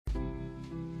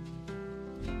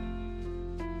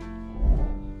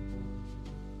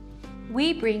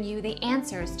we bring you the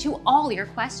answers to all your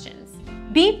questions.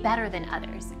 Be better than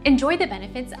others. Enjoy the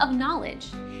benefits of knowledge.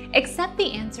 Accept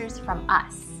the answers from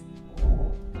us.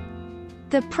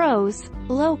 The pros: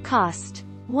 low cost.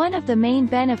 One of the main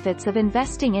benefits of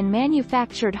investing in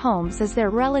manufactured homes is their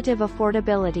relative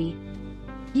affordability.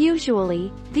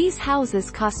 Usually, these houses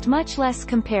cost much less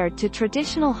compared to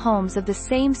traditional homes of the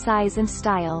same size and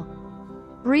style.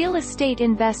 Real estate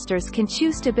investors can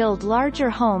choose to build larger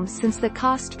homes since the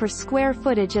cost per square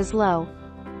footage is low.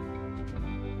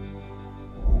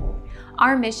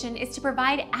 Our mission is to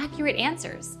provide accurate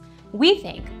answers. We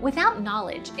think without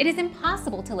knowledge, it is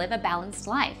impossible to live a balanced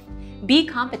life. Be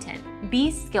competent, be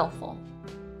skillful.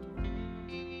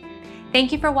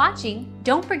 Thank you for watching.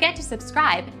 Don't forget to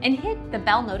subscribe and hit the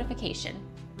bell notification.